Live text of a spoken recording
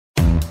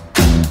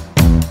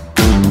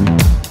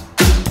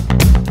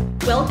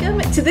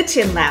Welcome to the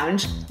Chin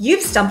Lounge.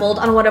 You've stumbled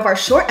on one of our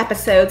short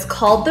episodes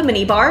called The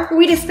Mini Bar, where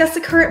we discuss a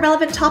current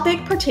relevant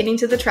topic pertaining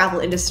to the travel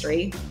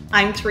industry.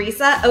 I'm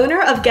Teresa,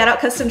 owner of Get Out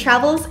Custom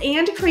Travels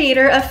and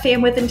creator of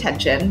Fam with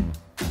Intention.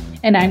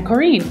 And I'm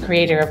Corrine,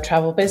 creator of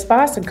Travel Biz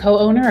Boss and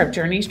co-owner of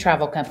Journeys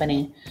Travel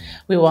Company.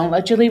 We won't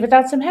let you leave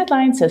without some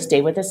headlines, so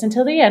stay with us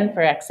until the end for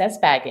excess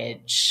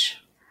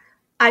baggage.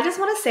 I just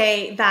want to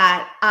say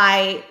that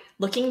I,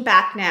 looking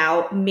back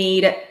now,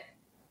 made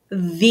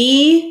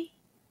the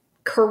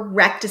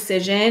correct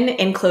decision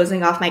in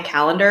closing off my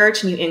calendar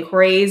to new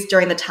inquiries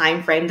during the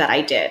time frame that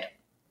I did.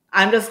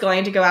 I'm just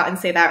going to go out and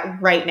say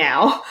that right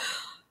now.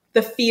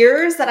 The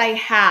fears that I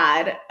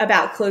had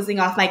about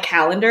closing off my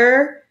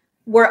calendar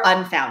were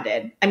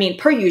unfounded. I mean,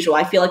 per usual,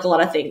 I feel like a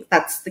lot of things,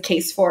 that's the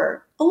case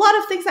for a lot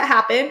of things that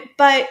happen,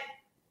 but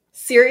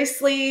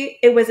seriously,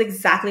 it was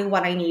exactly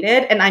what I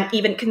needed. And I'm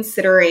even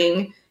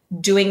considering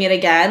doing it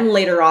again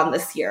later on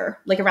this year,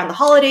 like around the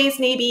holidays,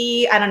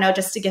 maybe, I don't know,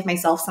 just to give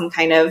myself some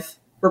kind of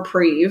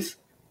reprieve.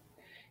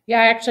 Yeah,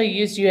 I actually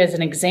used you as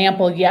an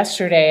example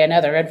yesterday.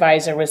 Another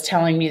advisor was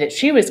telling me that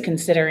she was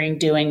considering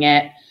doing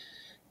it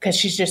because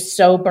she's just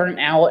so burnt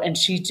out and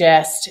she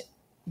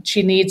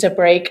needs a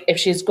break if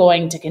she's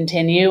going to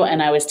continue.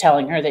 And I was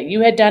telling her that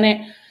you had done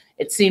it.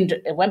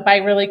 It went by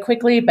really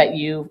quickly, but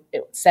you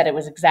said it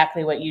was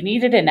exactly what you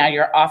needed. And now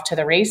you're off to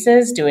the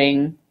races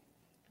doing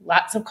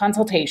lots of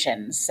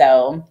consultations.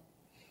 So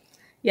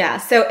yeah.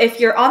 So if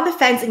you're on the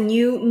fence and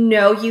you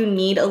know you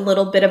need a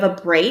little bit of a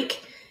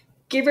break,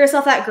 give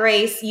yourself that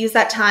grace. Use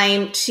that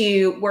time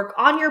to work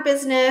on your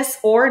business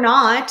or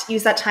not.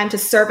 Use that time to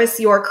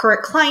service your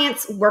current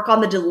clients, work on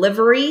the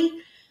delivery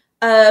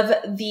of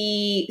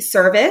the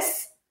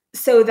service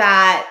so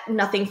that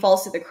nothing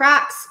falls through the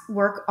cracks.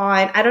 Work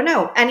on, I don't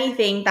know,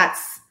 anything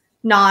that's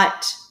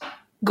not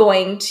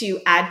going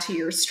to add to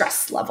your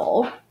stress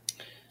level.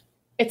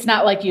 It's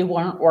not like you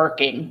weren't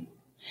working.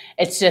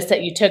 It's just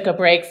that you took a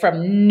break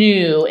from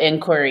new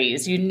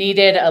inquiries. You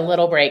needed a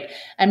little break.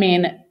 I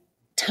mean,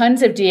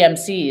 tons of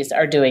DMCs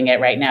are doing it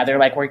right now. They're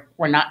like,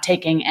 we're not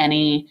taking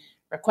any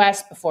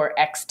requests before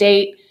X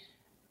date.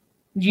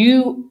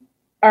 You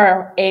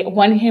are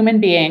one human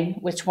being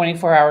with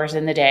 24 hours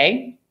in the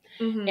day.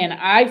 Mm-hmm. And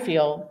I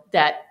feel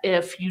that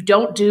if you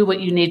don't do what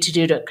you need to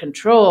do to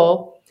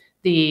control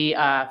the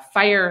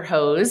fire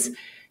hose,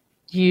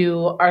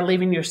 you are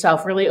leaving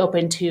yourself really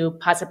open to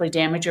possibly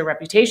damage your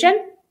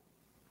reputation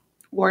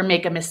or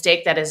make a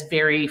mistake that is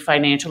very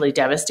financially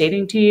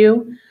devastating to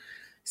you.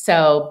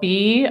 So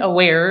be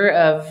aware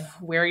of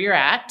where you're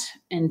at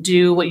and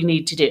do what you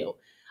need to do.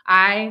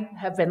 I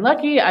have been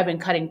lucky. I've been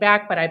cutting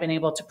back, but I've been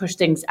able to push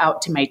things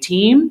out to my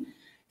team.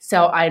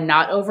 So I'm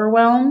not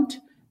overwhelmed,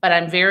 but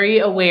I'm very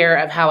aware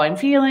of how I'm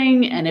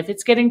feeling and if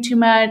it's getting too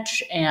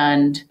much.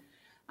 And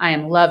I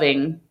am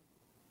loving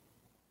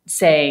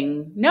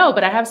saying, no,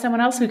 but I have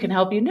someone else who can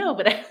help you. No,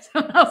 but I have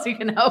someone else who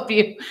can help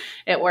you.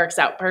 It works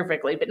out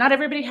perfectly. But not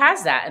everybody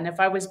has that. And if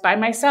I was by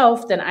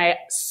myself, then I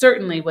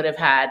certainly would have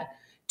had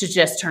to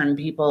just turn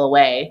people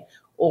away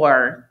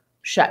or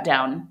shut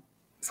down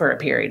for a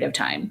period of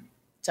time.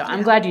 So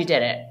I'm glad you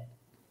did it.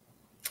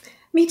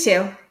 Me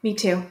too.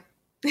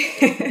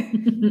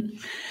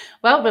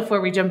 Well, before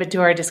we jump into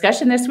our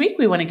discussion this week,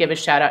 we want to give a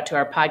shout out to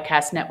our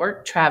podcast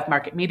network, Trav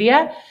Market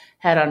Media.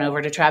 Head on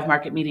over to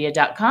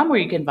travmarketmedia.com where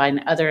you can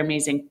find other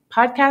amazing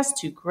podcasts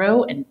to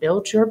grow and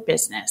build your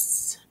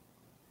business.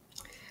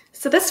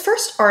 So this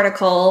first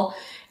article,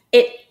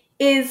 it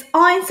is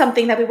on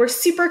something that we were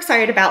super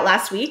excited about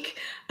last week.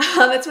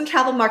 It's from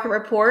Travel Market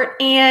Report,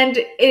 and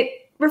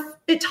it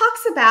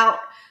talks about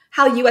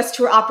how U.S.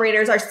 tour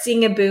operators are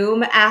seeing a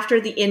boom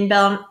after the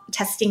inbound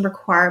testing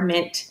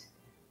requirement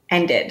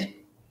ended.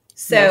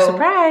 So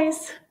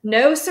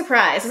no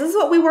surprise. This is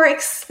what we were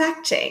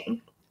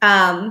expecting.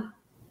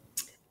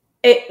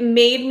 It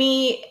made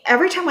me,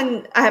 every time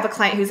when I have a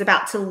client who's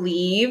about to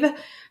leave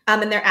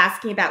and they're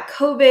asking about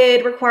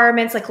COVID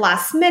requirements, like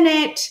last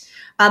minute,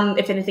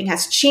 if anything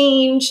has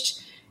changed,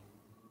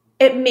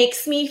 it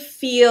makes me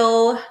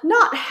feel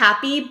not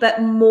happy,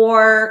 but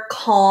more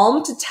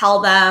calm to tell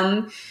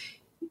them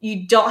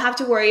you don't have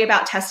to worry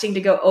about testing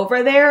to go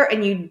over there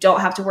and you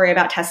don't have to worry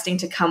about testing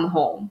to come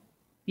home.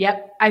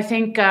 Yep. I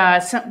think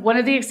one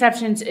of the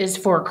exceptions is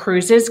for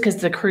cruises because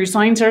the cruise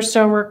lines are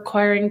still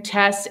requiring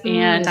tests.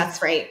 And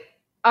that's right.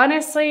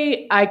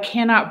 Honestly, I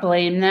cannot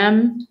blame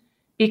them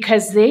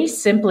because they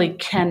simply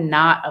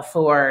cannot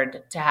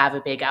afford to have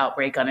a big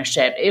outbreak on a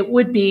ship. It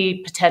would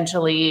be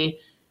potentially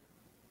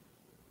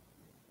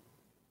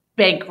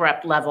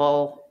bankrupt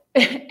level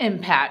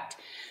impact.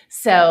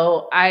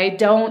 So I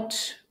don't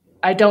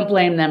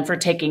blame them for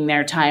taking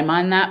their time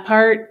on that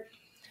part.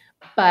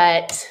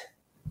 But,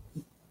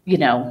 you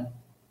know,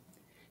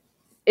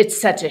 it's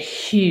such a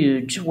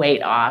huge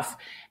weight off.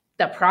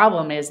 The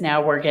problem is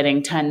now we're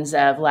getting tons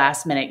of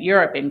last minute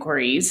Europe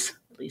inquiries,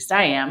 at least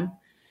I am.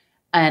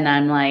 And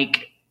I'm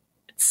like,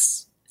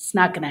 it's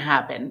not going to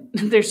happen.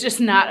 There's just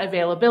not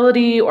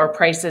availability or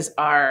prices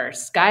are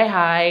sky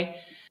high.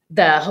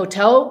 The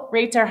hotel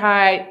rates are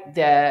high.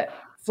 The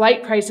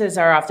Flight prices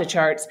are off the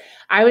charts.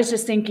 I was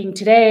just thinking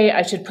today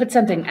I should put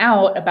something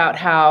out about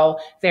how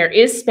there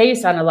is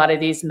space on a lot of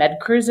these med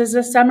cruises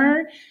this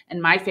summer.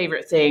 And my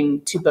favorite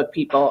thing to book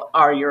people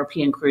are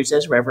European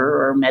cruises,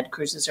 river or med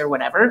cruises or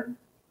whatever.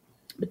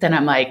 But then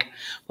I'm like,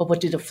 well, what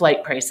do the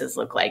flight prices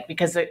look like?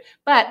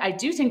 But I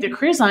do think the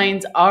cruise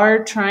lines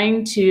are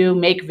trying to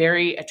make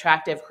very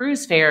attractive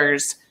cruise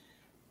fares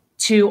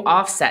to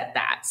offset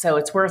that. So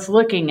it's worth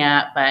looking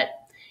at, but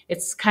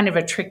it's kind of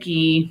a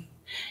tricky,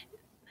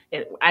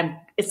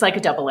 it's like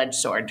a double-edged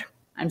sword.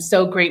 I'm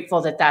so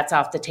grateful that that's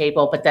off the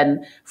table. But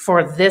then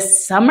for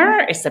this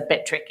summer, it's a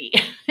bit tricky.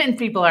 And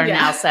people are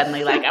now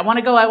suddenly like, I want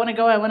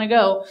to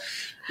go.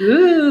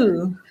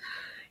 Ooh.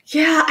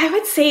 Yeah, I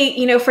would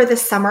say, for the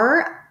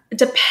summer,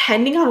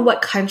 depending on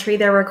what country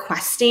they're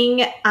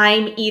requesting,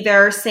 I'm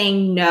either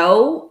saying,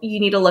 no, you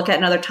need to look at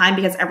another time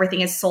because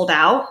everything is sold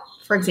out.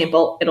 For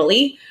example,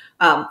 Italy.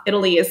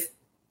 Italy is,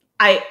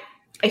 I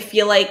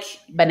feel like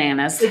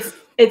bananas.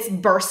 It's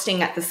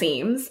bursting at the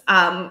seams.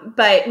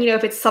 But,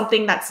 if it's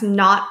something that's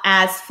not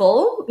as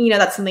full,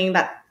 that's something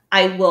that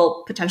I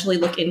will potentially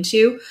look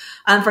into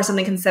for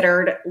something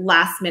considered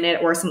last minute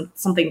or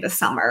something this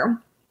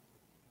summer.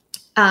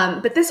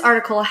 But this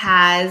article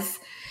has,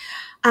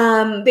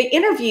 they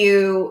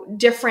interview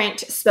different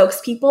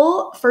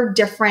spokespeople for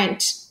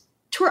different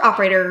tour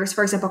operators.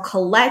 For example,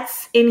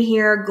 Colette's in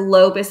here,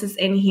 Globus is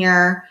in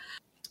here.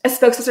 A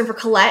spokesperson for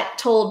Colette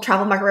told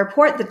Travel Market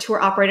Report the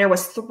tour operator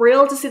was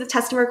thrilled to see the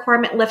testing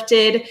requirement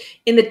lifted.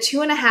 In the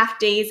 2.5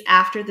 days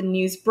after the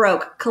news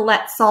broke,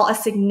 Colette saw a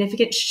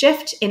significant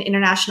shift in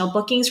international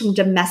bookings from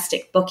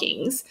domestic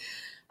bookings.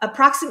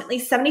 Approximately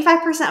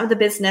 75% of the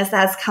business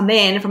that has come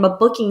in from a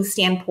booking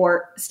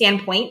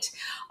standpoint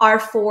are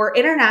for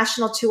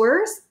international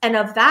tours, and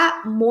of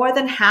that, more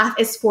than half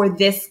is for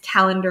this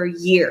calendar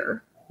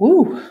year.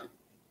 Ooh,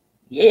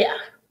 yeah.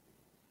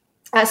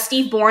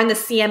 Steve Bourne, the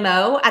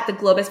CMO at the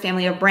Globus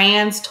family of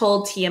brands,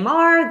 told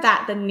TMR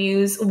that the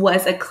news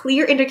was a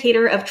clear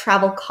indicator of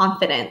travel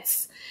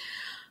confidence.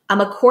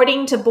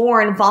 According to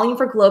Bourne, volume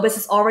for Globus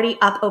is already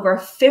up over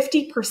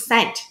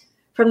 50%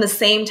 from the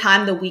same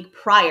time the week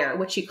prior,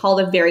 which he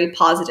called a very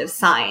positive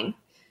sign.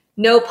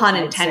 No pun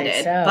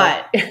intended,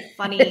 but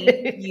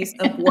funny use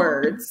of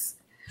words.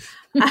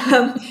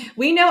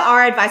 We know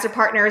our advisor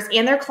partners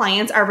and their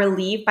clients are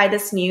relieved by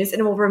this news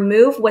and will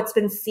remove what's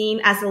been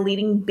seen as a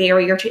leading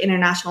barrier to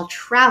international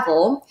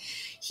travel.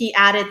 He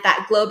added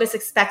that Globus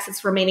expects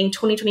its remaining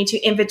 2022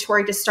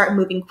 inventory to start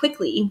moving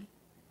quickly.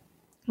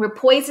 We're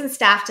poised and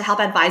staffed to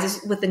help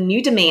advisors with the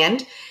new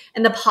demand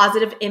and the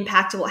positive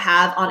impact it will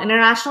have on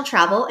international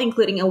travel,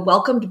 including a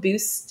welcomed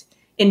boost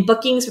in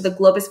bookings for the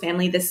Globus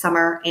family this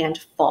summer and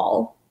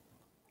fall.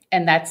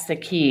 And that's the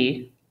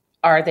key.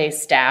 Are they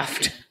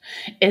staffed?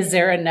 Is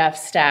there enough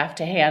staff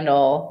to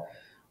handle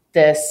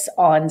this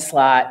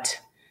onslaught?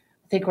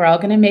 I think we're all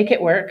going to make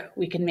it work.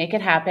 We can make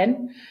it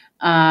happen.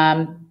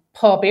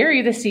 Paul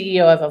Berry, the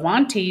CEO of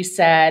Avanti,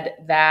 said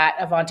that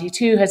Avanti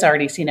 2 has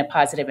already seen a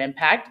positive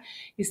impact.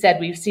 He said,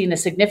 we've seen a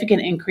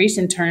significant increase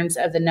in terms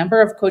of the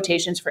number of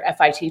quotations for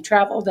FIT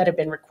travel that have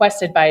been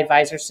requested by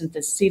advisors since the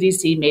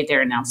CDC made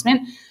their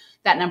announcement.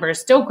 That number is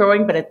still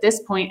growing, but at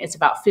this point, it's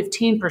about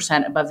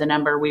 15% above the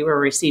number we were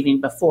receiving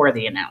before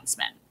the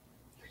announcement.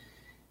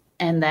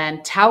 And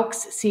then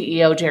Tauck's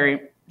CEO,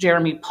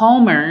 Jeremy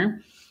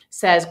Palmer,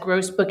 says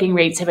gross booking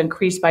rates have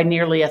increased by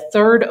nearly a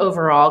third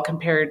overall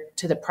compared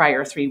to the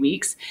prior 3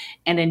 weeks.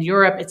 And in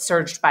Europe, it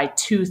surged by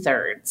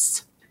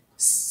 2/3.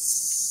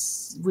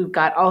 We've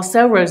got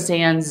also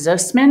Roseanne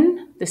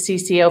Zussman, the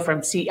CCO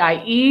from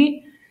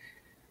CIE,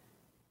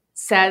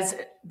 says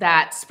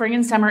that spring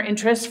and summer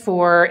interest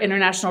for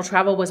international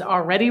travel was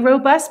already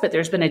robust, but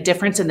there's been a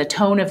difference in the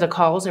tone of the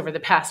calls over the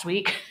past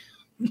week.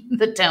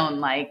 The tone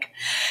like,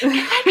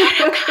 I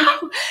gotta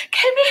go,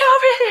 get me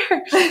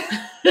over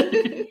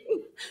there.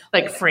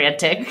 Like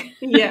frantic.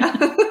 Yeah.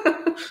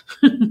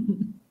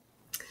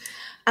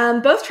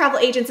 Both travel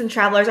agents and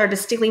travelers are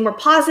distinctly more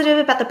positive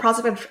about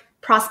the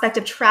prospect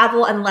of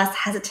travel and less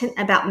hesitant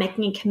about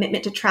making a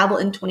commitment to travel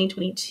in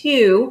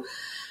 2022.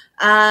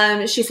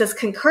 She says,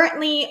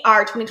 concurrently,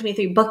 our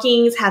 2023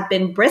 bookings have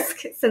been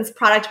brisk since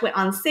product went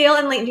on sale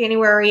in late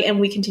January, and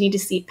we continue to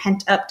see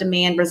pent-up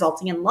demand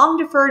resulting in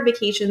long-deferred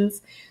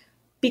vacations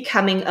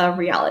becoming a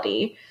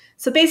reality.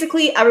 So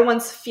basically,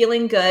 everyone's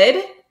feeling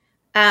good,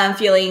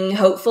 feeling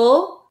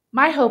hopeful.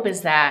 My hope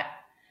is that,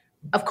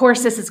 of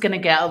course, this is going to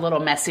get a little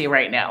messy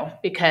right now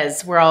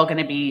because we're all going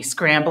to be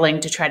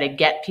scrambling to try to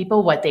get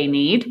people what they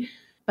need.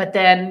 But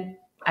then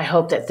I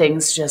hope that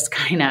things just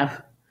kind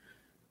of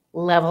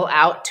level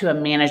out to a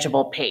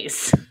manageable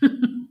pace.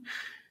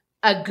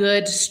 A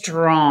good,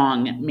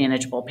 strong,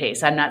 manageable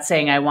pace. I'm not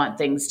saying I want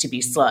things to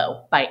be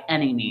slow by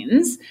any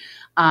means.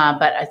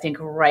 But I think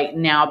right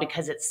now,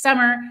 because it's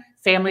summer,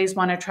 families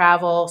want to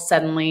travel.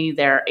 Suddenly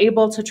they're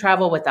able to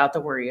travel without the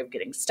worry of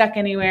getting stuck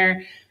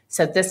anywhere.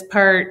 So this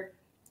part,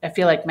 I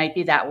feel like might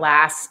be that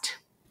last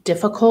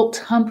difficult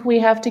hump we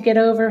have to get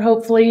over,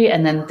 hopefully,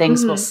 and then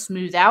things will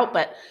smooth out.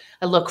 But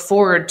I look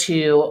forward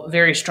to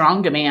very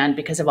strong demand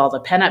because of all the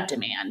pent-up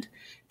demand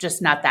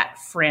just not that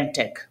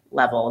frantic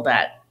level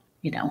that,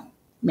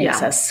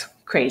 makes us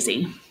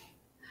crazy.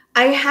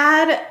 I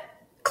had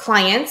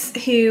clients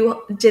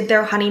who did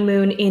their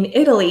honeymoon in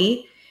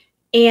Italy,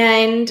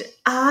 and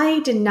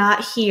I did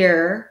not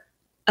hear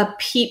a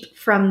peep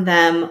from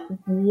them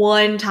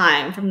one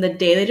time from the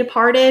day they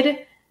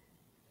departed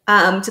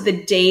to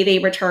the day they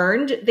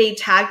returned. They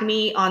tagged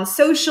me on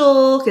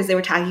social because they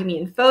were tagging me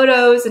in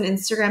photos and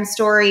Instagram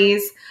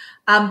stories.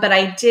 But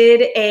I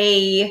did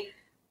a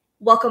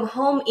welcome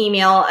home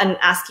email and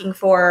asking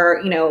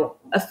for,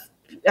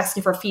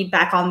 asking for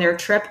feedback on their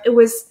trip. It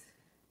was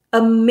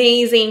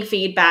amazing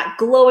feedback,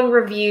 glowing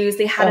reviews.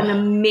 They had an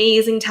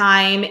amazing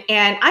time.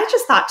 And I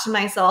just thought to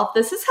myself,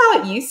 this is how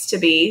it used to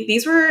be.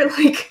 These were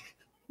like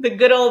the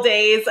good old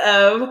days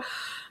of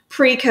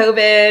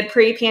pre-COVID,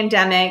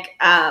 pre-pandemic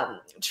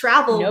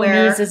travel. No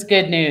news is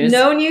good news.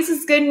 No news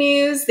is good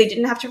news. They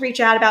didn't have to reach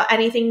out about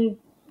anything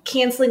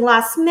canceling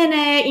last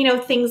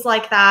minute, things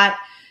like that.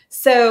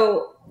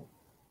 So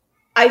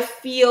I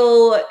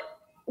feel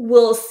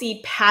we'll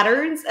see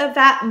patterns of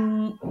that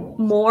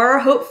more,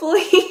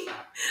 hopefully.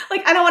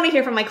 Like, I don't want to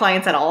hear from my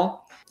clients at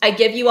all. I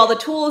give you all the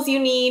tools you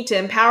need to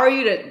empower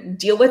you to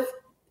deal with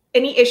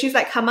any issues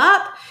that come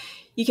up.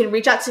 You can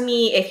reach out to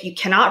me if you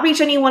cannot reach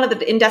anyone at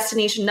the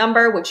in-destination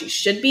number, which you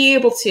should be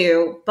able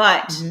to.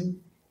 But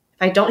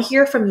if I don't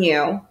hear from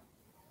you,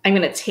 I'm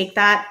going to take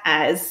that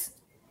as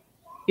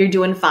you're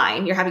doing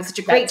fine. You're having such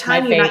a great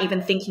time. You're not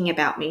even thinking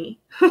about me.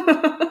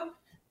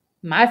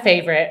 My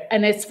favorite.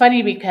 And it's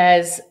funny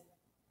because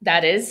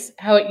that is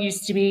how it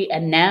used to be.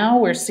 And now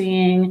we're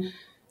seeing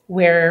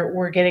where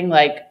we're getting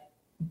like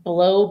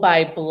blow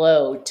by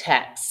blow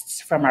texts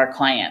from our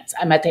clients.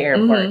 I'm at the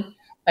airport.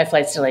 My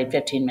flight's delayed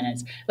 15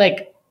 minutes.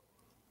 Like,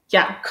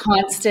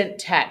 constant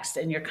text.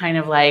 And you're kind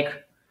of like,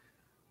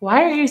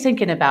 why are you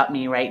thinking about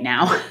me right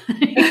now?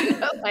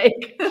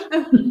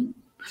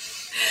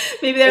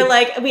 Maybe they're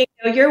like, we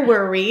know you're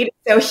worried,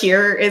 so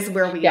here is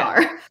where we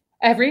are.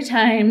 Every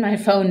time my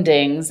phone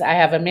dings, I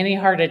have a mini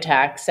heart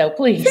attack, so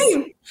please.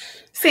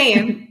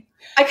 Same.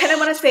 I kind of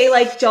want to say,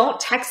 like, don't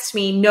text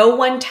me. No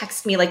one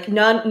text me. Like,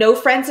 no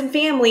friends and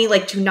family,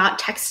 like, do not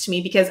text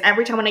me, because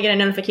every time when I get a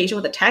notification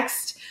with a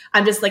text,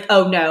 I'm just like,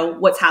 oh no,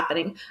 what's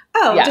happening?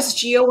 Oh, just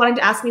Gio wanted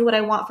to ask me what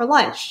I want for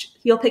lunch.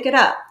 He'll pick it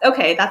up.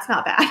 Okay, that's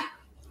not bad.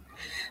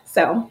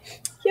 So,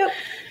 yep.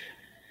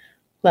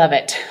 Love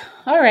it.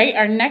 All right,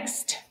 our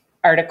next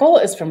article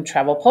is from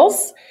Travel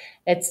Pulse.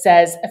 It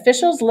says,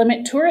 officials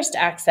limit tourist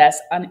access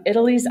on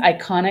Italy's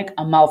iconic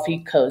Amalfi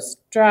Coast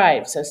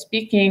Drive. So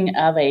speaking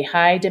of a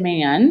high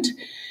demand,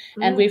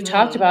 and we've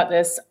talked about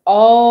this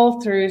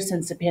all through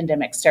since the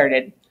pandemic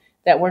started,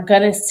 that we're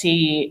going to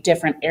see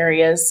different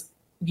areas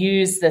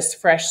use this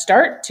fresh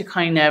start to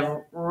kind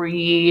of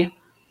rework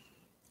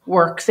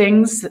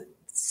things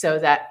so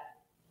that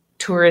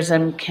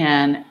tourism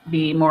can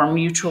be more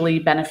mutually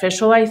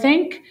beneficial, I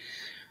think.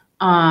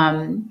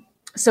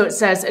 So it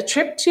says, a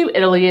trip to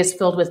Italy is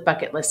filled with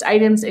bucket list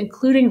items,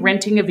 including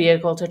renting a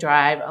vehicle to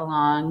drive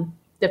along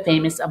the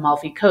famous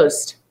Amalfi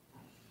Coast.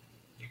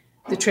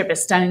 The trip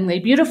is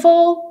stunningly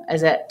beautiful,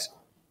 as it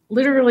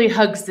literally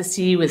hugs the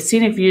sea with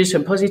scenic views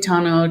from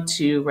Positano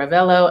to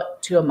Ravello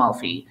to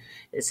Amalfi.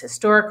 It is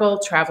historical,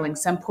 traveling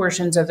some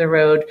portions of the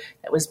road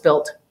that was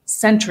built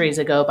centuries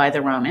ago by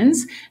the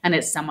Romans, and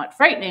it's somewhat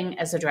frightening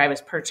as the drive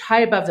is perched high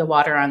above the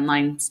water on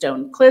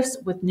limestone cliffs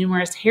with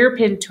numerous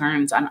hairpin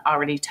turns on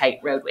already tight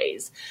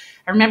roadways.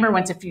 I remember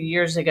once a few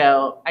years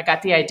ago, I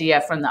got the idea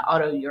from the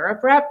Auto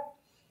Europe rep,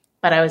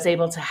 but I was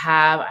able to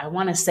have, I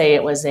want to say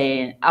it was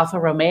an Alfa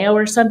Romeo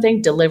or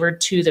something, delivered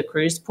to the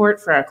cruise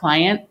port for a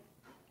client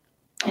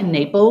in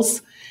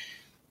Naples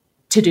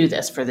to do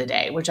this for the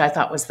day, which I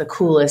thought was the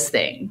coolest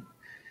thing.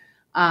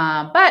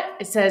 But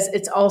it says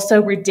it's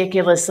also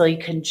ridiculously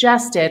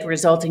congested,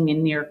 resulting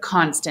in near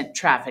constant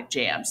traffic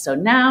jams. So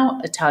now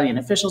Italian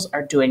officials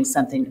are doing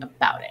something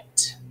about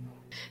it.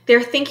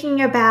 They're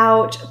thinking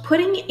about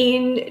putting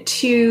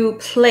into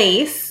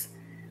place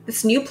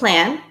this new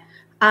plan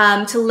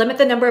to limit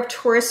the number of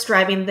tourists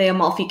driving the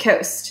Amalfi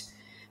Coast.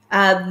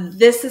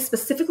 This is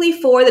specifically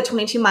for the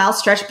 22-mile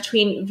stretch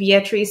between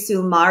Vietri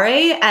sul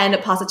Mare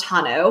and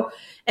Positano,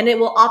 and it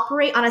will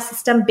operate on a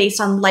system based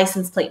on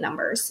license plate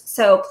numbers.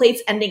 So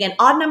plates ending in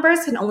odd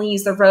numbers can only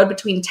use the road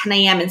between 10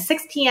 a.m. and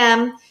 6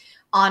 p.m.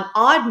 on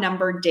odd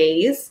numbered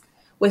days,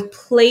 with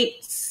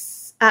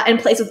plates and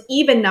plates with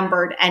even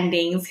numbered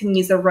endings can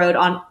use the road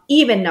on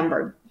even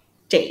numbered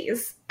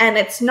days. And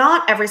it's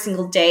not every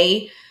single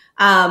day.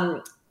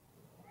 The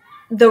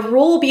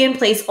rule will be in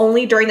place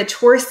only during the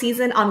tourist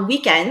season on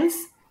weekends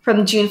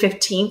from June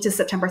 15th to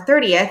September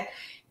 30th,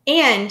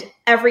 and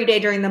every day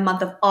during the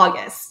month of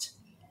August.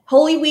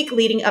 Holy Week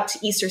leading up to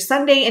Easter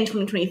Sunday in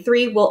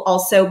 2023 will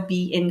also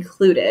be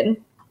included.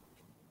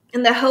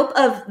 And the hope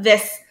of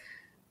this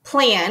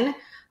plan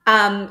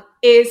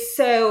is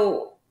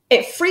so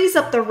it frees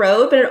up the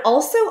road, but it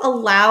also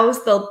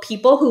allows the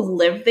people who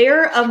live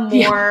there a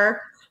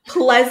more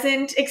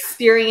pleasant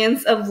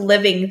experience of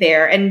living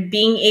there and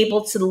being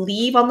able to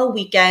leave on the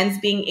weekends,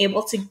 being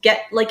able to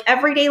get like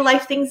everyday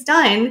life things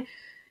done.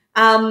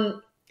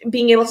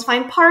 being able to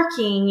find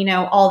parking, you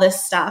know, all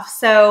this stuff.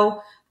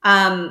 So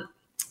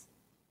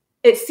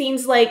it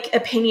seems like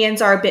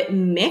opinions are a bit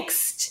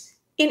mixed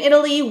in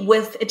Italy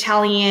with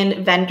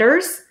Italian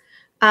vendors.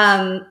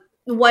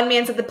 One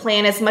man said the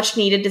plan is much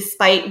needed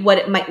despite what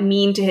it might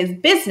mean to his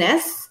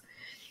business.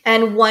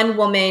 And one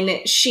woman,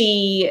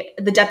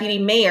 the deputy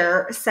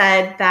mayor,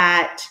 said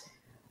that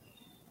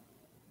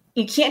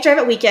you can't drive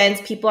at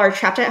weekends. People are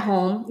trapped at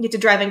home. You have to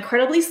drive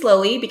incredibly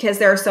slowly because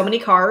there are so many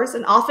cars,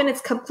 and often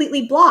it's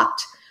completely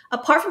blocked.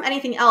 Apart from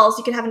anything else,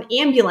 you could have an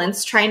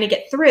ambulance trying to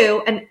get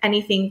through, and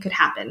anything could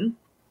happen.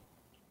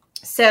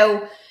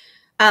 So,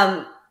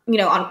 you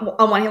know,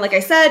 on one hand, like I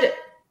said,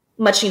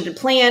 much needed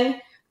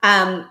plan.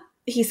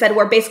 He said,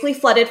 we're basically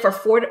flooded for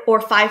 4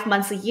 or 5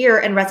 months a year,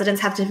 and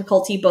residents have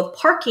difficulty both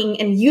parking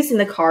and using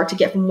the car to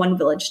get from one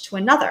village to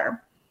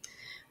another.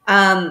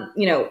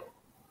 You know,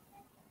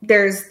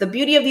 there's the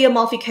beauty of the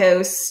Amalfi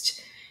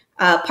Coast.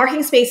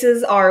 Parking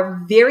spaces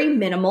are very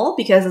minimal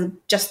because of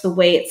just the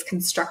way it's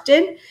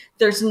constructed.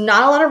 There's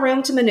not a lot of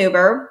room to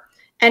maneuver.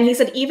 And he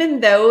said,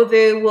 even though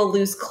they will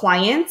lose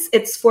clients,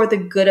 it's for the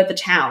good of the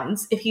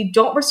towns. If you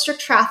don't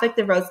restrict traffic,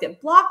 the roads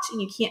get blocked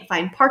and you can't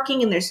find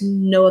parking, and there's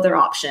no other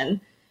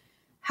option.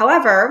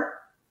 However,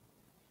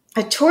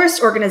 a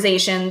tourist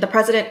organization, the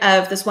president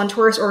of this one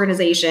tourist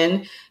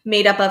organization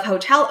made up of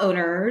hotel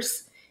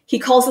owners, he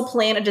calls the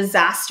plan a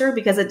disaster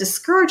because it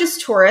discourages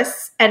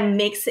tourists and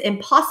makes it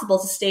impossible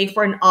to stay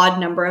for an odd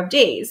number of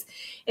days.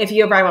 If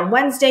you arrive on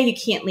Wednesday, you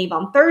can't leave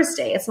on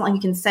Thursday. It's not like you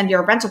can send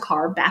your rental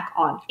car back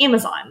on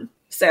Amazon.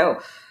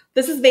 So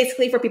this is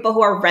basically for people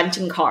who are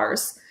renting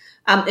cars.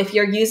 If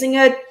you're using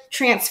a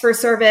transfer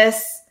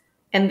service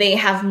and they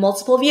have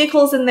multiple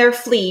vehicles in their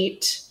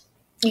fleet,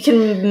 you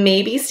can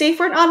maybe stay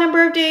for an odd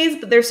number of days,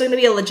 but there's going to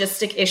be a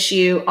logistic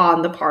issue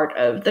on the part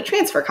of the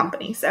transfer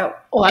company. So,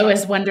 well, I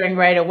was wondering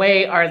right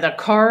away, are the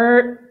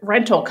car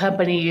rental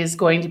companies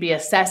going to be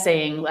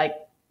assessing like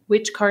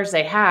which cars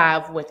they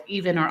have with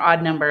even or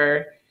odd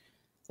number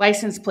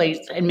license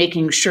plates and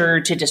making sure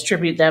to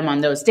distribute them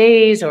on those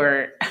days?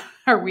 Or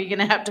are we going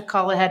to have to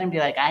call ahead and be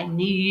like, I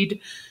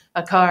need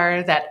a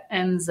car that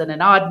ends in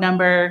an odd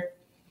number?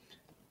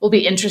 Will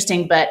be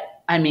interesting, but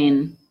I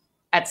mean,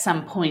 at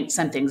some point,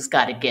 something's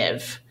got to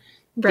give.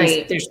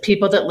 Right. There's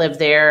people that live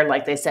there.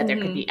 Like they said, there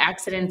could be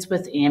accidents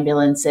with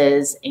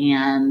ambulances,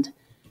 and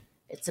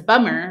it's a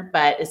bummer,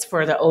 but it's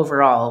for the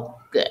overall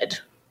good.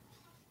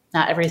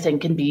 Not everything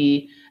can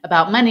be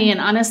about money.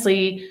 And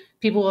honestly,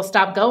 people will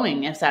stop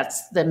going if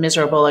that's the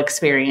miserable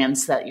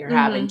experience that you're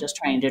having just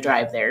trying to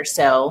drive there.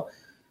 So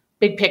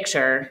big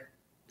picture,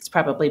 it's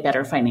probably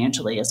better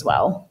financially as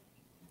well.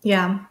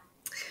 Yeah.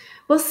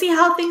 We'll see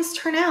how things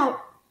turn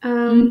out.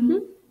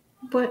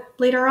 But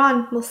later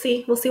on, we'll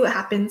see what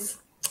happens.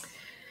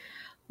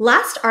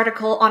 Last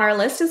article on our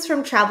list is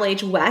from Travel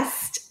Age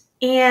West,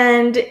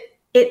 and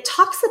it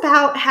talks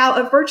about how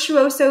a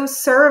Virtuoso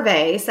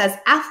survey says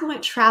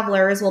affluent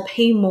travelers will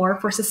pay more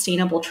for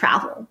sustainable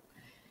travel.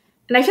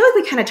 And I feel like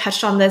we kind of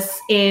touched on this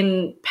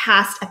in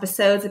past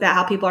episodes about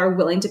how people are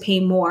willing to pay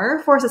more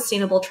for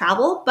sustainable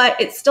travel,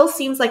 but it still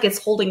seems like it's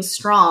holding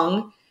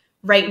strong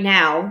right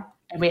now.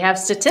 And we have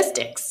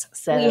statistics.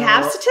 We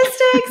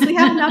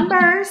have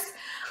numbers.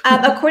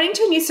 According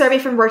to a new survey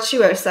from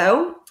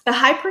Virtuoso, a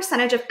high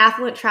percentage of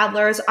affluent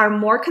travelers are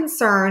more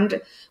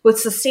concerned with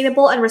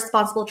sustainable and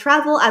responsible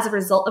travel as a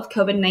result of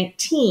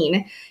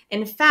COVID-19.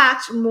 In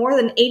fact, more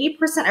than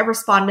 80% of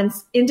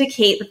respondents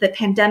indicate that the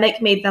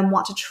pandemic made them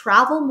want to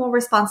travel more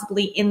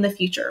responsibly in the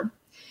future.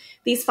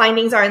 These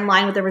findings are in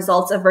line with the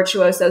results of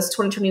Virtuoso's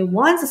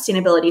 2021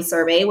 sustainability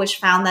survey, which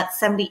found that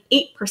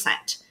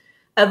 78%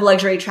 of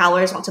luxury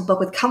travelers want to book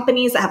with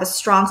companies that have a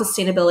strong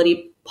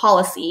sustainability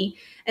policy,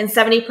 and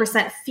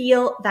 70%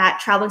 feel that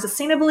traveling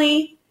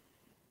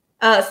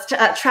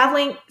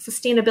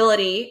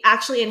sustainability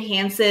actually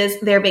enhances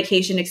their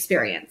vacation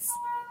experience.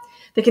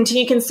 The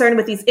continued concern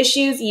with these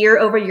issues year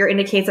over year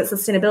indicates that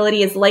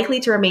sustainability is likely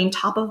to remain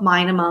top of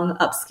mind among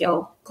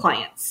upscale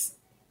clients.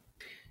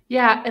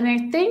 Yeah, and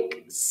I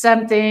think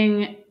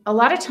a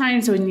lot of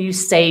times when you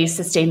say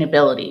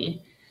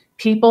sustainability,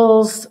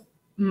 people's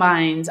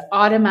minds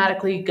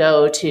automatically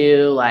go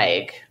to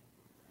like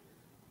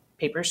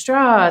paper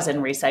straws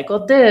and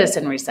recycled this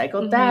and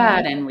recycled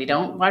that, and we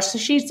don't wash the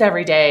sheets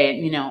every day,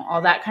 and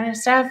all that kind of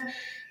stuff.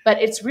 But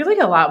it's really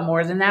a lot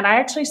more than that. I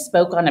actually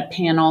spoke on a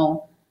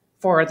panel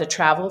for the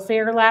travel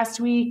fair last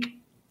week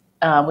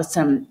with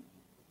some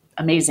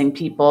amazing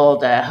people.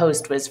 The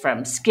host was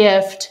from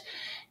Skift,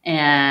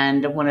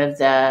 and one of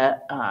the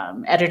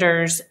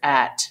editors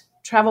at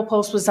Travel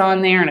Pulse was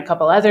on there, and a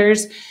couple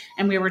others.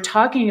 And we were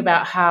talking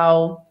about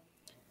how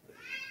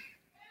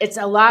it's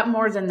a lot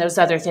more than those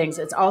other things.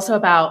 It's also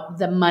about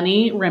the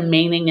money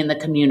remaining in the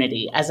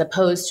community as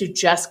opposed to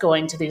just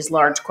going to these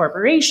large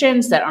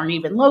corporations that aren't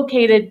even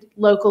located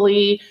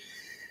locally,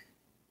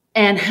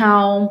 and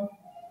how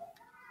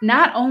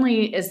not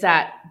only is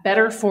that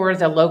better for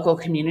the local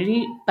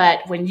community, but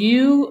when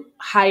you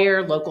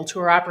hire local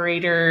tour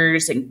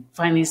operators and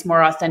find these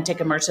more authentic,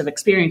 immersive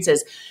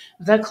experiences,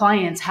 the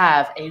clients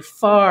have a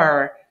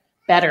far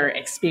better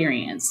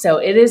experience. So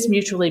it is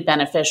mutually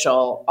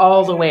beneficial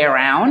all the way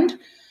around.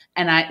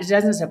 And it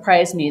doesn't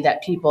surprise me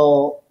that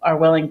people are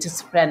willing to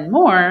spend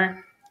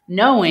more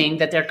knowing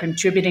that they're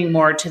contributing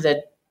more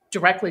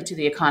directly to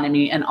the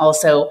economy, and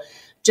also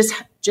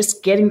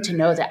just getting to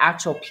know the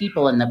actual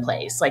people in the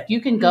place. Like, you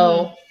can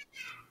go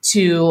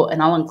to an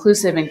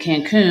all-inclusive in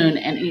Cancun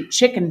and eat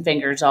chicken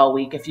fingers all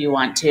week if you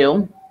want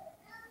to,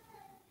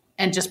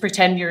 and just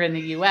pretend you're in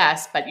the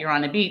US, but you're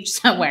on a beach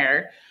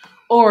somewhere.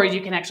 Or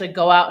you can actually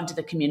go out into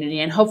the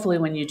community, and hopefully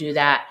when you do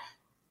that,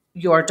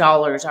 your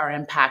dollars are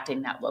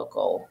impacting that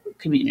local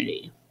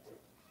community.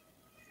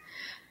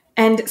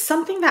 And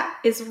something that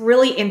is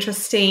really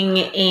interesting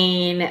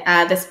in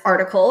this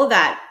article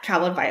that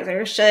travel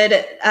advisors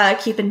should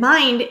keep in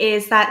mind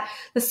is that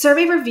the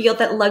survey revealed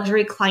that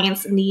luxury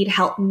clients need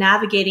help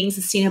navigating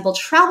sustainable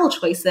travel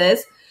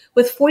choices,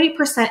 with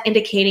 40%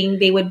 indicating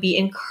they would be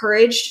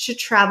encouraged to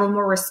travel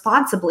more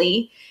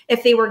responsibly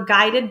if they were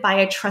guided by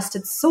a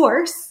trusted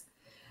source,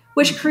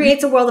 which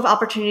creates a world of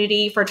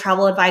opportunity for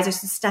travel advisors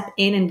to step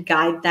in and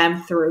guide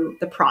them through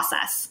the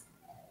process.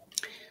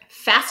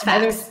 Fast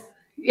facts.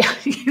 Yeah,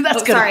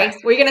 that's good. Sorry,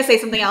 were you going to say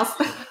something else?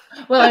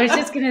 Well, I was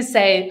just going to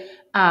say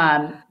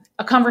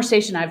a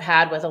conversation I've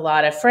had with a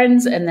lot of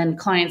friends and then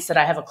clients that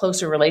I have a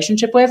closer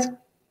relationship with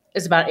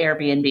is about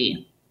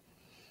Airbnb.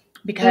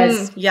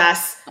 Because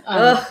yes,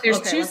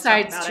 there's two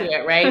sides to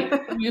it,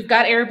 right? You've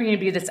got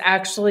Airbnb that's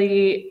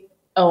actually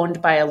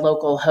owned by a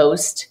local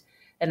host,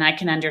 and I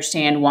can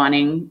understand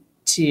wanting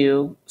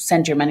to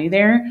send your money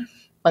there.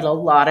 But a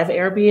lot of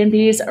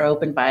Airbnbs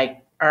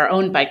are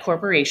owned by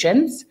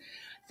corporations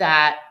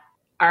that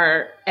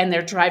and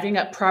they're driving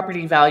up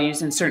property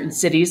values in certain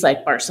cities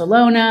like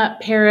Barcelona,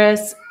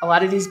 Paris, a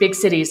lot of these big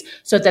cities,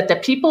 so that the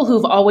people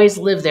who've always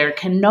lived there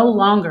can no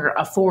longer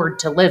afford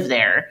to live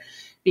there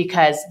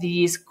because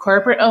these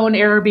corporate-owned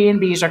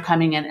Airbnbs are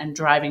coming in and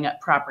driving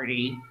up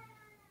property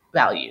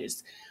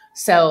values.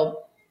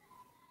 So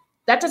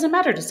that doesn't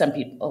matter to some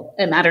people.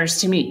 It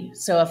matters to me.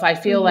 So if I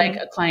feel like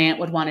a client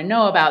would want to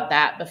know about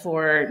that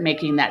before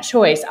making that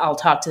choice, I'll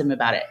talk to them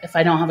about it. If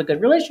I don't have a good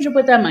relationship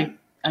with them,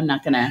 I'm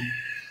not going to,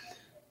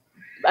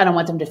 I don't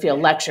want them to feel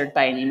lectured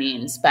by any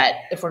means, but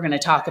if we're going to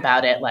talk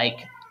about it,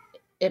 like,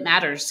 it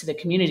matters to the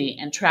community,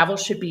 and travel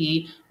should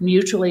be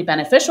mutually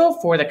beneficial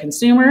for the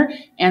consumer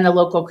and the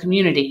local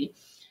community.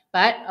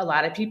 But a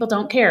lot of people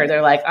don't care.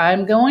 They're like,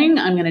 I'm going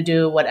to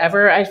do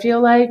whatever I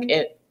feel like,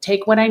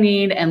 take what I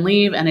need and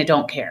leave, and I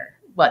don't care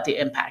what the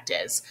impact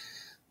is.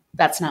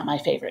 That's not my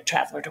favorite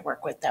traveler to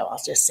work with, though.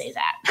 I'll just say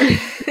that.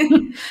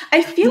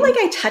 I feel like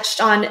I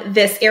touched on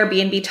this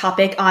Airbnb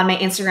topic on my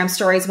Instagram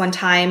stories one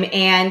time,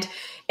 and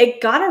it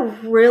got a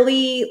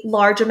really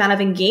large amount of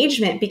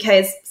engagement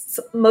because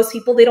most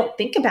people, they don't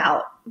think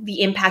about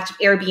the impact of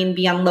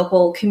Airbnb on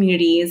local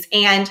communities.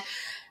 And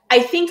I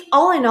think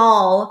all in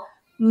all,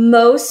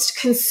 most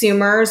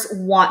consumers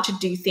want to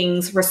do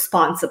things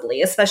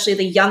responsibly, especially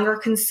the younger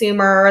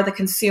consumer, the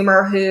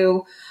consumer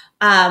who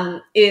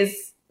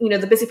is,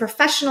 the busy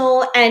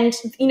professional. And,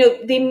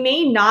 they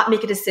may not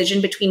make a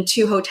decision between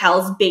two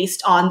hotels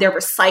based on their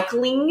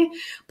recycling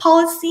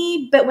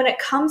policy. But when it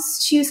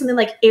comes to something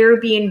like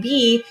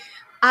Airbnb,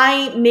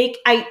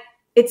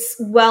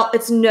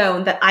 it's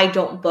known that I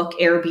don't book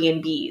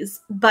Airbnbs,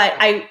 but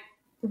I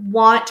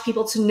want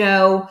people to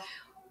know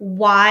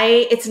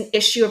why it's an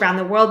issue around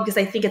the world, because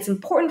I think it's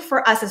important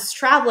for us as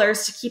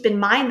travelers to keep in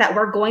mind that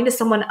we're going to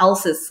someone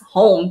else's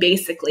home,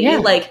 basically,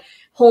 like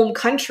home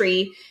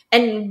country,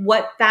 and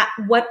what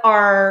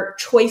our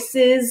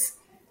choices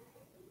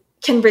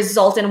can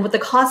result in, what the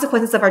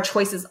consequences of our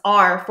choices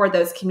are for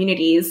those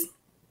communities.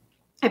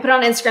 I put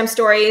on Instagram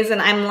stories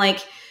and I'm like,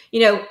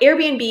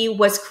 Airbnb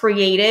was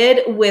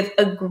created with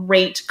a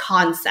great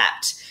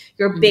concept.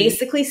 You're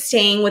basically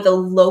staying with a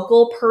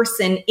local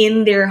person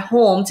in their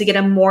home to get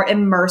a more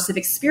immersive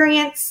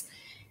experience.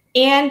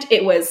 And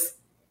it was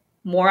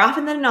more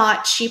often than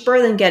not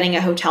cheaper than getting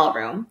a hotel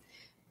room.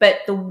 But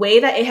the way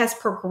that it has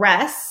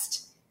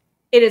progressed,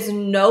 it is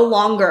no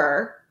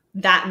longer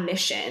that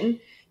mission.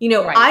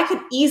 Right. I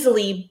could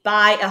easily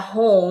buy a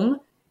home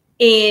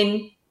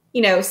in,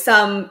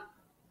 some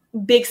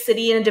big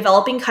city in a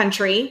developing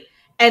country,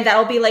 and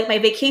that'll be like my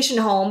vacation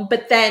home.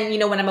 But then,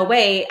 when I'm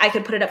away, I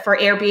could put it up for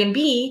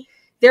Airbnb.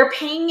 They're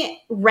paying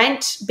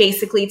rent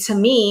basically to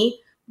me,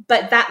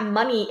 but that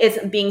money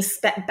isn't being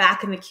spent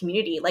back in the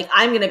community. Like,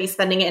 I'm going to be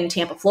spending it in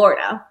Tampa,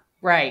 Florida.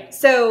 Right.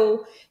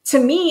 So to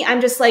me,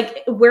 I'm just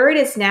like, where it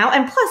is now.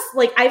 And plus,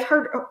 like, I've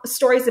heard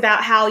stories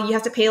about how you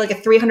have to pay like a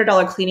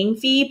 $300 cleaning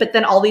fee, but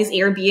then all these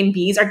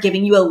Airbnbs are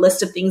giving you a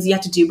list of things you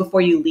have to do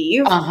before you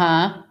leave.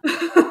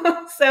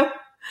 So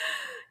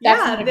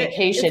that's not a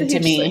vacation to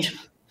me.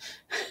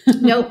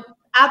 Nope,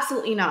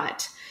 absolutely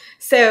not.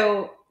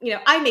 So,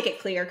 I make it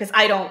clear because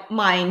I don't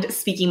mind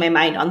speaking my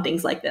mind on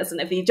things like this. And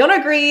if they don't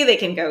agree, they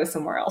can go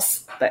somewhere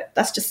else. But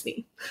that's just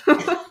me.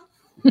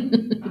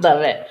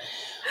 Love it.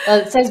 Well,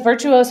 it says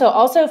Virtuoso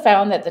also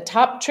found that the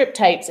top trip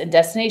types and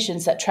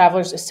destinations that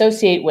travelers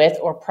associate with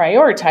or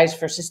prioritize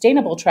for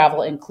sustainable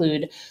travel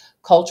include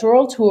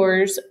cultural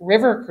tours,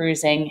 river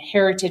cruising,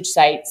 heritage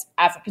sites,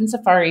 African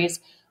safaris,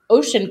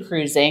 ocean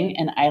cruising,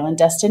 and island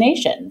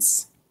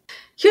destinations.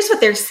 Here's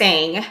what they're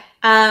saying.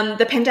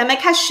 The pandemic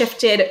has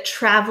shifted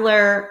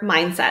traveler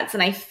mindsets.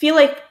 And I feel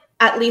like,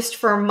 at least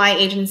for my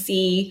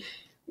agency,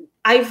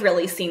 I've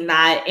really seen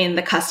that in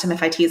the custom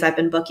FITs I've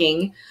been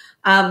booking.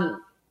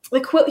 The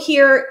quote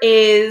here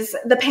is,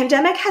 the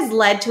pandemic has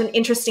led to an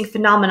interesting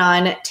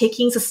phenomenon,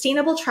 taking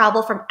sustainable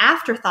travel from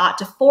afterthought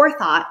to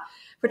forethought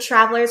for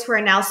travelers who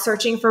are now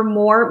searching for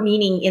more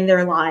meaning in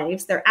their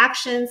lives, their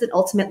actions, and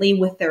ultimately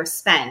with their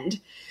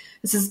spend.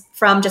 This is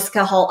from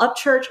Jessica Hall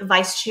Upchurch,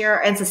 Vice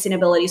Chair and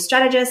Sustainability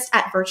Strategist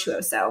at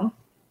Virtuoso.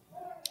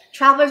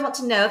 Travelers want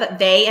to know that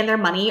they and their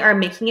money are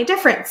making a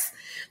difference.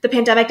 The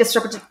pandemic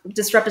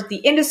disrupted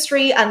the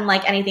industry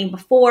unlike anything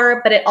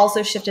before, but it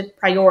also shifted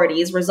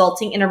priorities,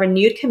 resulting in a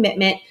renewed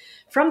commitment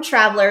from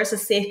travelers to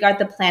safeguard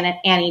the planet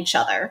and each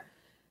other.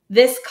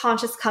 This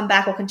conscious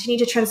comeback will continue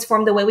to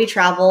transform the way we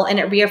travel, and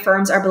it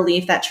reaffirms our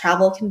belief that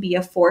travel can be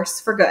a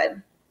force for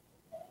good.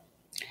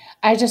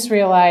 I just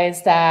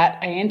realized that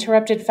I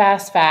interrupted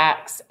Fast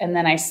Facts, and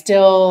then I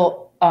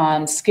still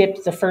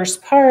skipped the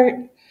first part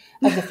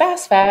of the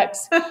Fast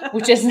Facts,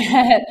 which is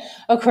that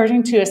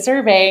according to a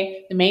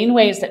survey, the main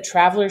ways that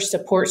travelers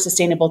support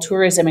sustainable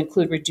tourism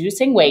include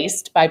reducing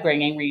waste by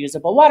bringing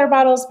reusable water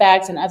bottles,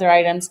 bags, and other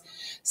items,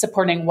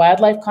 supporting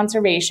wildlife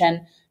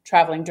conservation,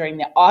 traveling during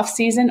the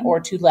off-season or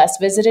to less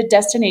visited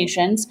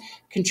destinations,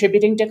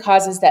 contributing to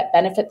causes that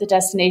benefit the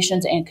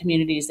destinations and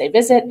communities they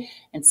visit,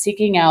 and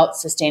seeking out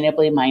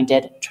sustainably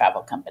minded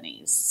travel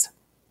companies.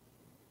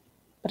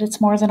 But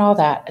it's more than all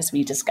that, as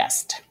we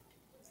discussed.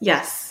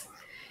 Yes.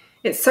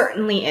 It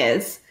certainly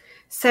is.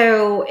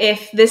 So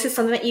if this is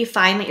something that you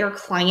find that your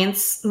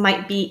clients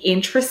might be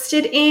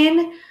interested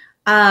in,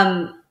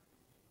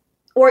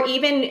 or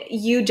even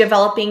you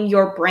developing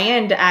your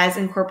brand as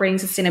incorporating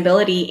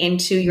sustainability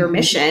into your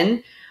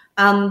mission,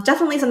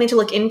 definitely something to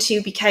look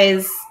into,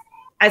 because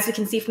as we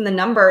can see from the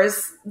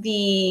numbers,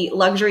 the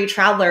luxury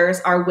travelers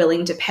are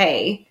willing to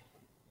pay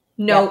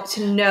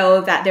to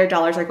know that their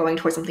dollars are going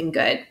towards something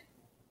good.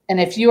 And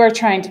if you are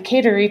trying to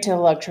cater to the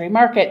luxury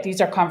market, these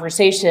are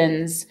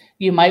conversations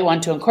you might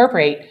want to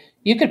incorporate.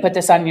 You could put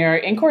this on your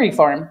inquiry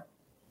form.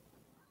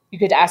 You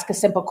could ask a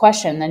simple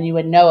question, then you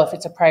would know if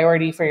it's a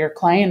priority for your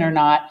client or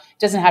not. It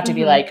doesn't have to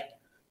be like,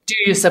 do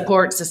you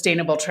support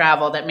sustainable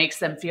travel? That makes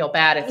them feel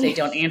bad if they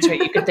don't answer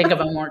it. You could think of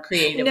a more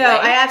creative way. No,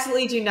 I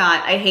absolutely do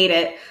not. I hate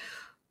it.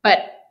 But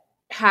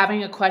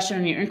having a question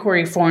on your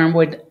inquiry form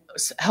would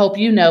help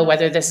you know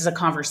whether this is a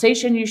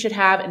conversation you should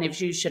have, and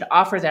if you should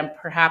offer them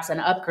perhaps an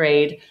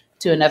upgrade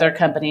to another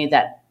company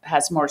that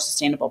has more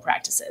sustainable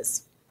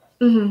practices.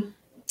 Mm-hmm.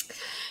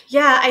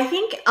 Yeah, I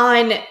think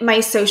on my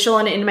social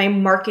and in my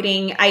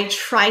marketing, I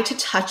try to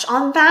touch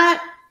on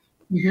that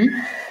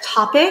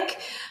topic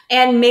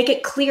and make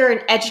it clear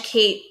and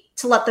educate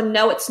to let them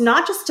know it's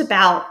not just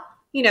about,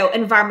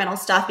 environmental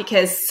stuff,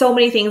 because so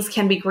many things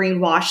can be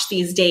greenwashed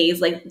these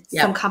days. Like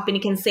some company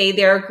can say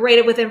they're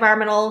great with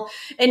environmental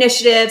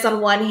initiatives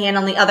on one hand,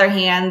 on the other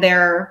hand,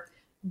 they're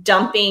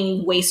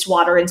dumping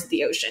wastewater into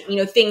the ocean,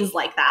 things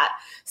like that.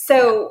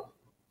 So,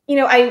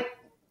 I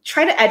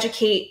try to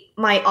educate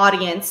my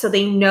audience so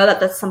they know that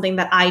that's something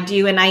that I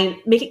do. And I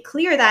make it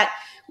clear that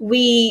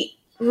we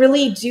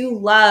really do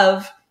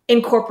love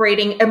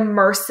incorporating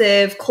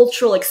immersive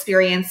cultural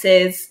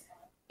experiences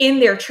in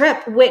their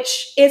trip,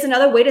 which is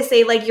another way to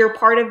say, like, you're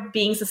part of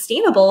being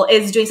sustainable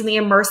is doing something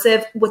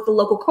immersive with the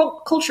local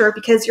culture,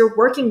 because you're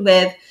working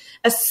with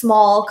a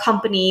small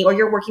company or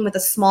you're working with a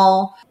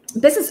small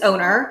business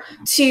owner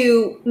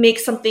to make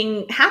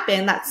something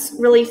happen that's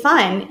really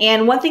fun.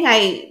 And one thing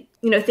I,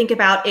 think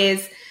about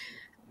is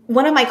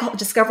one of my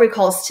discovery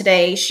calls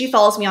today, she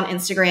follows me on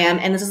Instagram,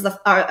 and this is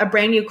a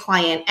brand new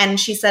client. And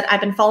she said,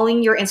 I've been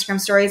following your Instagram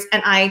stories,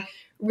 and I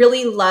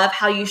really love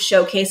how you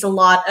showcase a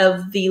lot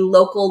of the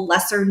local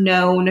lesser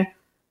known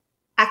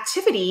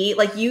activity.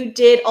 Like, you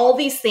did all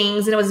these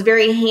things and it was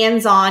very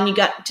hands-on. You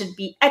got to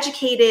be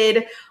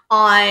educated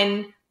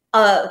on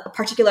a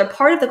particular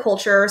part of the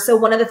culture. So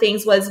one of the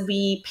things was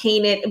we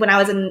painted, when I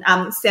was in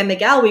San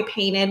Miguel, we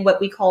painted what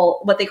they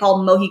call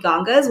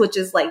mojigangas, which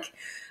is like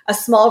a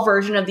small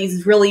version of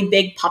these really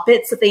big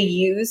puppets that they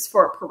use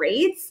for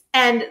parades.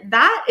 And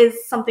that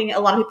is something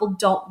a lot of people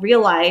don't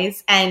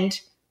realize, and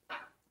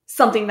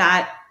something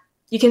that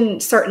you can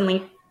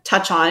certainly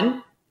touch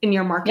on in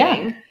your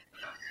marketing.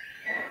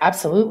 Yeah,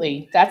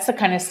 absolutely. That's the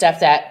kind of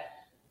stuff that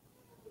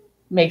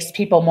makes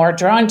people more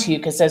drawn to you,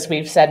 because as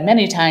we've said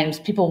many times,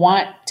 people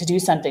want to do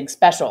something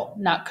special,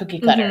 not cookie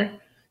cutter.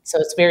 So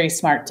it's very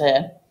smart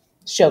to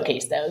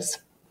showcase those.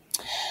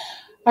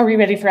 Are we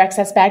ready for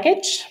excess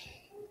baggage?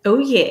 Oh,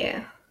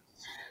 yeah.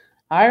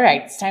 All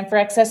right. It's time for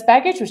excess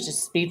baggage, which is a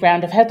speed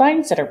round of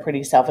headlines that are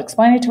pretty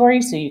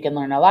self-explanatory, so you can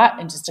learn a lot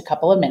in just a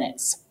couple of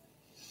minutes.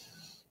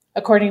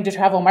 According to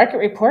Travel Market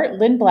Report,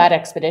 Lindblad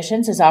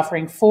Expeditions is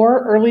offering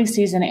 4 early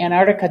season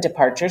Antarctica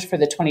departures for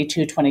the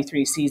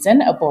 22-23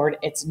 season aboard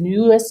its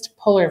newest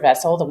polar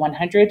vessel, the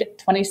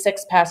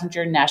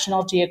 126-passenger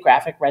National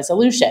Geographic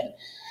Resolution.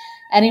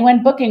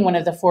 Anyone booking one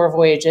of the 4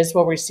 voyages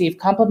will receive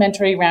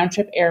complimentary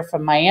round-trip air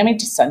from Miami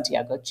to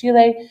Santiago,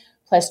 Chile,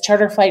 plus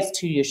charter flights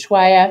to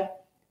Ushuaia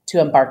to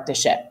embark the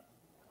ship.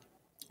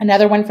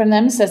 Another one from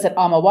them says that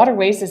Alma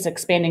Waterways is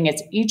expanding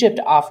its Egypt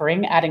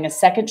offering, adding a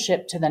second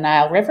ship to the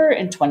Nile River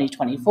in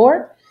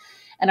 2024.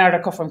 An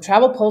article from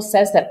Travel Pulse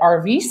says that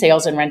RV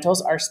sales and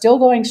rentals are still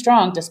going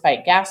strong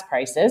despite gas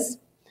prices.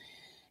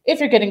 If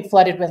you're getting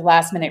flooded with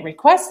last-minute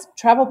requests,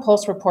 Travel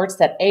Pulse reports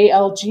that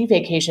ALG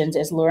Vacations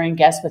is luring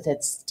guests with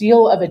its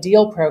Steal of a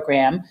Deal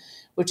program,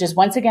 which is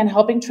once again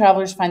helping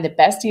travelers find the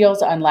best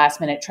deals on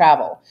last-minute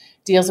travel.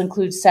 Deals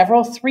include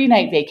several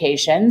 3-night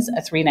vacations.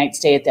 A 3-night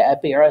stay at the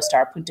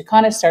Iberostar Punta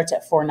Cana starts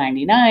at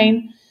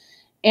 $4.99,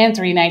 and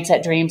 3 nights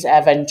at Dreams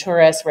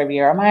Aventuras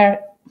Riviera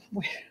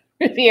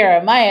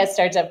Maya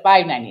starts at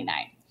 $5.99.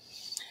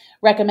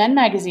 Recommend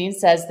Magazine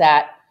says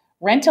that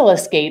Rental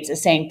Escapes is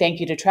saying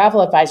thank you to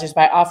travel advisors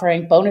by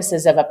offering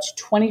bonuses of up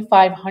to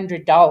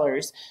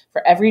 $2,500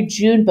 for every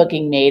June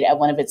booking made at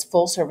one of its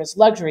full-service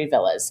luxury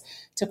villas.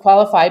 To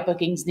qualify,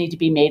 bookings need to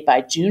be made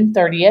by June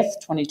 30th,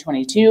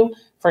 2022,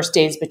 first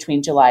days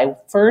between July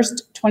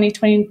 1st,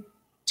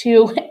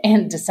 2022,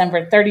 and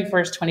December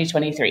 31st,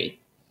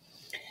 2023.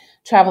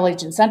 Travel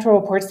Agent Central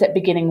reports that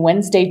beginning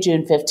Wednesday,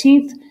 June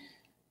 15th,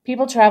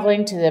 people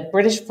traveling to the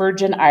British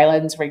Virgin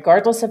Islands,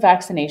 regardless of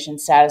vaccination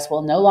status,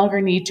 will no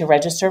longer need to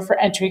register for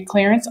entry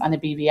clearance on the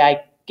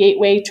BVI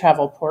Gateway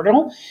travel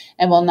portal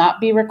and will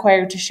not be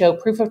required to show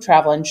proof of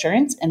travel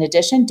insurance. In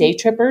addition, day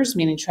trippers,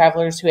 meaning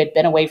travelers who had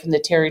been away from the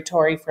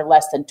territory for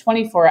less than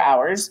 24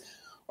 hours,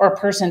 or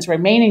persons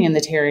remaining in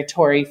the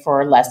territory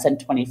for less than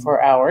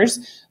 24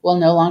 hours, will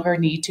no longer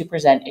need to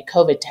present a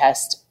COVID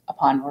test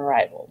upon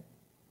arrival.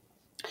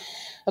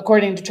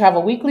 According to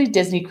Travel Weekly,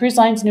 Disney Cruise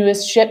Line's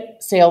newest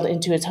ship sailed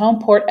into its home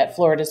port at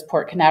Florida's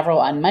Port Canaveral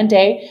on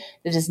Monday.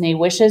 The Disney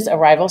Wishes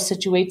arrival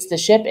situates the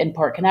ship in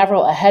Port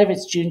Canaveral ahead of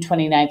its June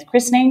 29th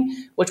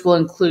christening, which will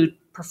include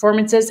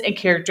performances and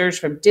characters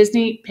from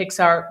Disney,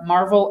 Pixar,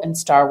 Marvel, and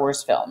Star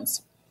Wars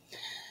films.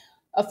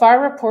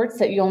 Afar reports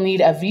that you'll need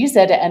a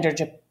visa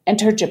to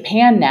enter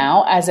Japan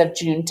now. As of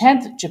June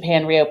 10th,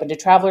 Japan reopened to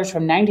travelers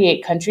from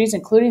 98 countries,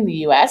 including the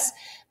U.S.,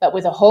 but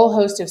with a whole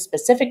host of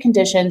specific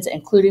conditions,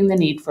 including the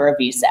need for a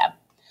visa.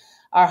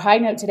 Our high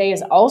note today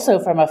is also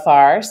from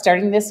Afar.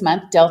 Starting this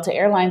month, Delta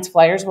Airlines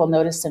flyers will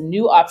notice some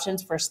new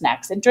options for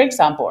snacks and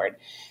drinks on board.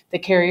 The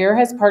carrier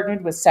has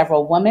partnered with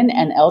several women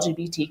and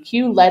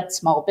LGBTQ-led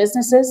small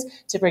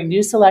businesses to bring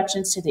new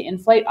selections to the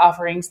in-flight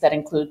offerings that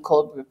include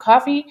cold brew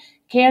coffee,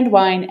 canned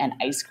wine, and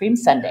ice cream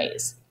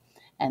sundaes.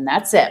 And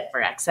that's it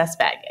for excess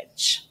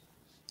baggage.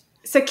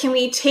 So can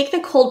we take the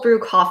cold brew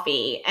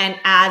coffee and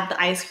add the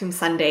ice cream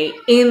sundae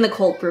in the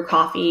cold brew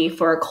coffee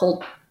for a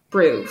cold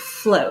brew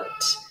float?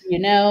 You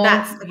know,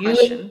 that's the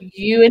question.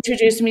 You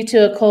introduced me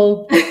to a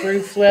cold brew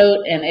float,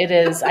 and it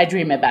is, I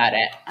dream about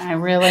it. I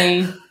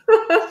really,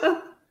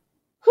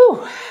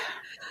 whew.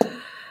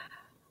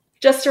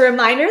 Just a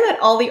reminder that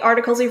all the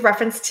articles we've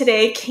referenced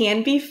today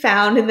can be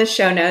found in the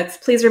show notes.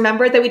 Please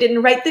remember that we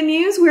didn't write the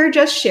news, we're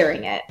just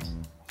sharing it.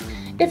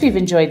 If you've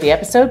enjoyed the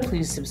episode,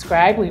 please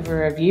subscribe, leave a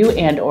review,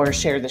 and or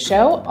share the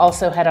show.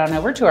 Also, head on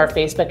over to our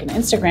Facebook and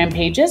Instagram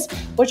pages,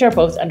 which are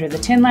both under the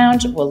Tin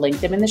Lounge. We'll link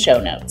them in the show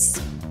notes.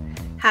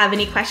 Have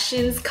any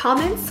questions,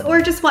 comments,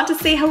 or just want to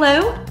say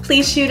hello?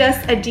 Please shoot us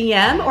a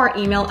DM or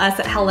email us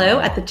at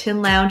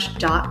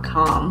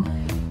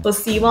hello@thetinlounge.com. We'll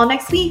see you all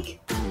next week.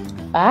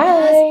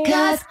 Bye.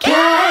 Cause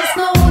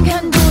no one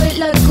can do it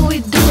like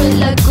we do it,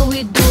 like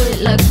we do it,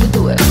 like we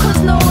do it.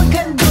 Cause no one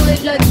can do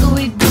it like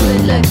we do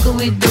it, like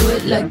we do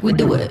it, like we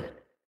do it.